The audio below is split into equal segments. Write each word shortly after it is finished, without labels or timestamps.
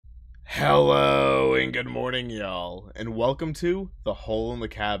Hello and good morning, y'all, and welcome to The Hole in the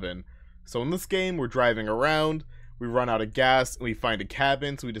Cabin. So in this game, we're driving around, we run out of gas, and we find a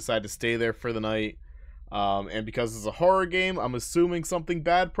cabin, so we decide to stay there for the night. And because it's a horror game, I'm assuming something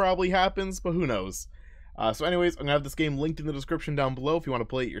bad probably happens, but who knows. So anyways, I'm going to have this game linked in the description down below if you want to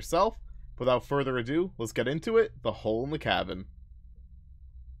play it yourself. Without further ado, let's get into it, The Hole in the Cabin.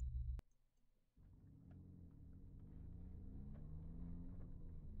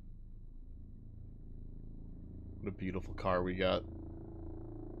 What a beautiful car we got.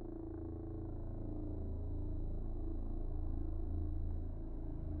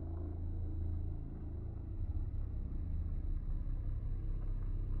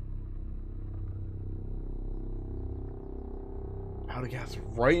 Out of gas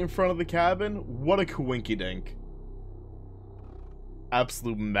right in front of the cabin? What a coinkydink.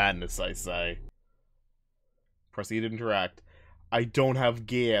 Absolute madness, I say. Proceed to interact. I don't have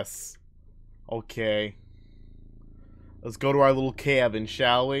gas. Okay. Let's go to our little cabin,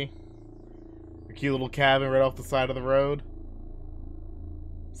 shall we? A cute little cabin right off the side of the road.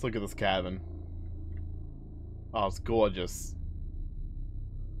 Let's look at this cabin. Oh, it's gorgeous.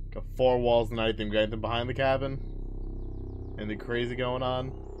 Got four walls and anything. Got anything behind the cabin? Anything crazy going on?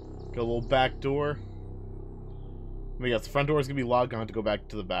 Got a little back door. I mean, yes, the front door is gonna be locked. I'm gonna have to go back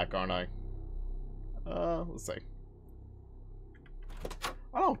to the back, aren't I? Let's see.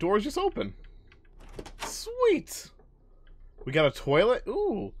 Oh, door's just open. Sweet! We got a toilet?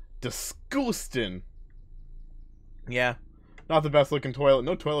 Ooh, disgusting. Yeah, not the best looking toilet.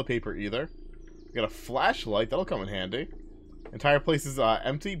 No toilet paper either. We got a flashlight. That'll come in handy. Entire place is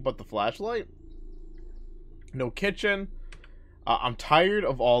empty, but the flashlight. No kitchen. I'm tired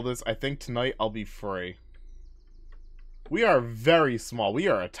of all this. I think tonight I'll be free. We are very small. We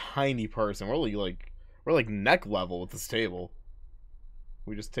are a tiny person. We're like neck level with this table.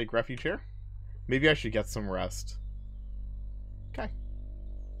 We just take refuge here? Maybe I should get some rest. Okay.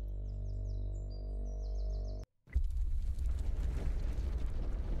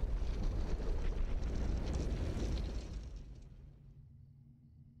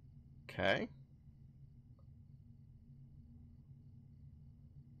 Okay.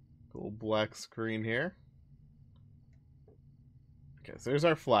 Little black screen here. Okay, so there's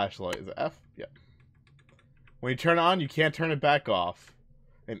our flashlight. Is it F? Yeah. When you turn it on, you can't turn it back off.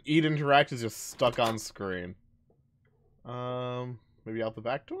 And Eat Interact is just stuck on screen. Maybe out the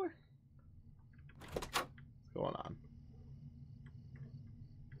back door? What's going on?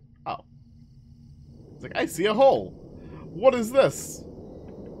 Oh. It's like, I see a hole. What is this?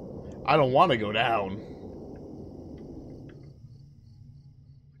 I don't want to go down.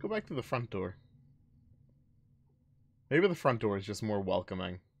 Go back to the front door. Maybe the front door is just more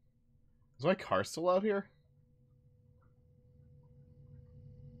welcoming. Is my car still out here?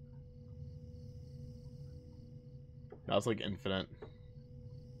 No, it's like infinite.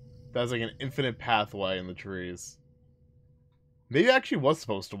 That's like an infinite pathway in the trees. Maybe I actually was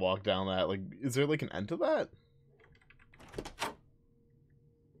supposed to walk down that. Like, is there like an end to that?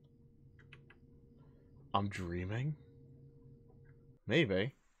 I'm dreaming?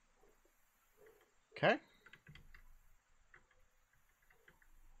 Maybe. Okay.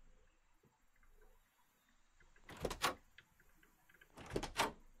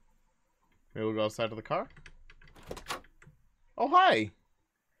 Maybe we'll go outside of the car. Oh, hi!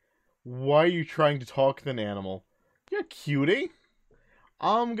 Why are you trying to talk to an animal? You're a cutie.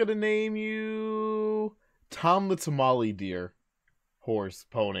 I'm gonna name you Tom the Tamale Deer. Horse,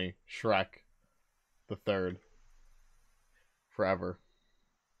 pony, Shrek. The third. Forever.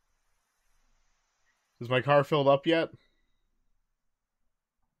 Is my car filled up yet?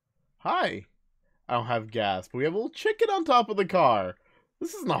 Hi. I don't have gas, but we have a little chicken on top of the car.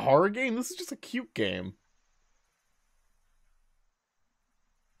 This isn't a horror game. This is just a cute game.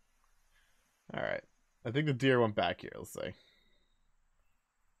 Alright. I think the deer went back here, let's see.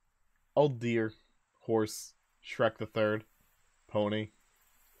 Old deer. Horse. Shrek the third. Pony.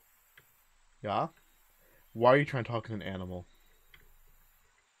 Yeah? Why are you trying to talk to an animal?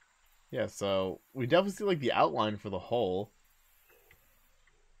 Yeah, so we definitely see like the outline for the hole.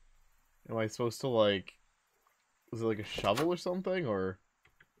 Am I supposed to like... Is it like a shovel or something? Or...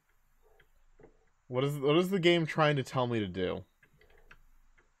 What is the game trying to tell me to do?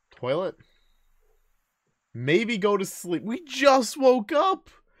 Toilet? Maybe go to sleep. We just woke up!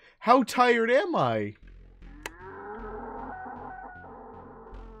 How tired am I?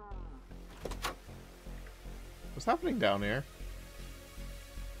 What's happening down here?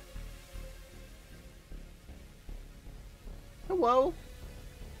 Hello?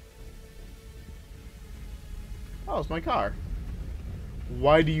 Oh, it's my car.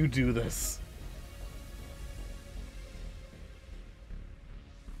 Why do you do this?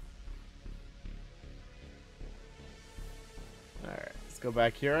 Alright, let's go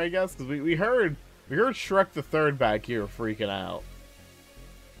back here, I guess, because we heard Shrek the Third back here freaking out.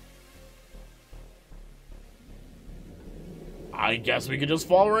 I guess we could just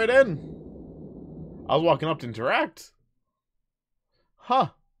fall right in. I was walking up to interact. Huh.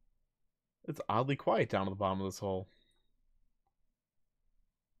 It's oddly quiet down at the bottom of this hole.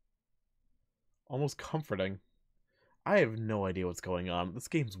 Almost comforting. I have no idea what's going on. This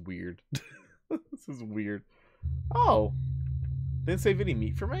game's weird. This is weird. Oh. They didn't save any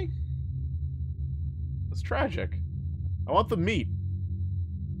meat for me? That's tragic. I want the meat.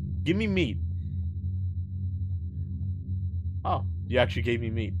 Give me meat. Oh, you actually gave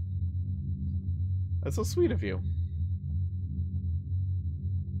me meat. That's so sweet of you.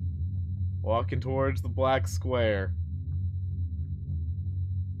 Walking towards the black square.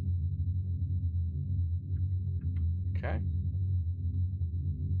 Okay.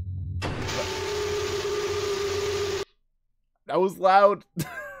 That was loud.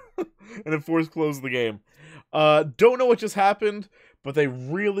 And it forced closed the game. Don't know what just happened, but they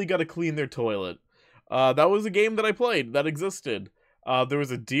really got to clean their toilet. That was a game that I played, that existed. There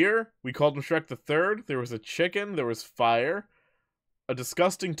was a deer, we called him Shrek the Third. There was a chicken, there was fire, a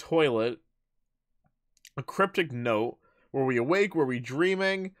disgusting toilet, a cryptic note, were we awake, were we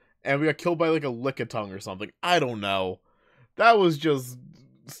dreaming, and we got killed by like a lick-a-tongue or something. I don't know. That was just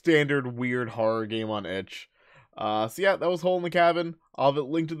standard weird horror game on Itch. So yeah, that was Hole in the Cabin. I'll have it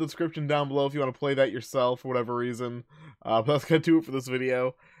linked in the description down below if you want to play that yourself for whatever reason. But that's gonna do it for this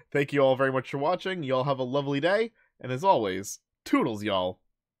video. Thank you all very much for watching. Y'all have a lovely day, and as always, toodles, y'all.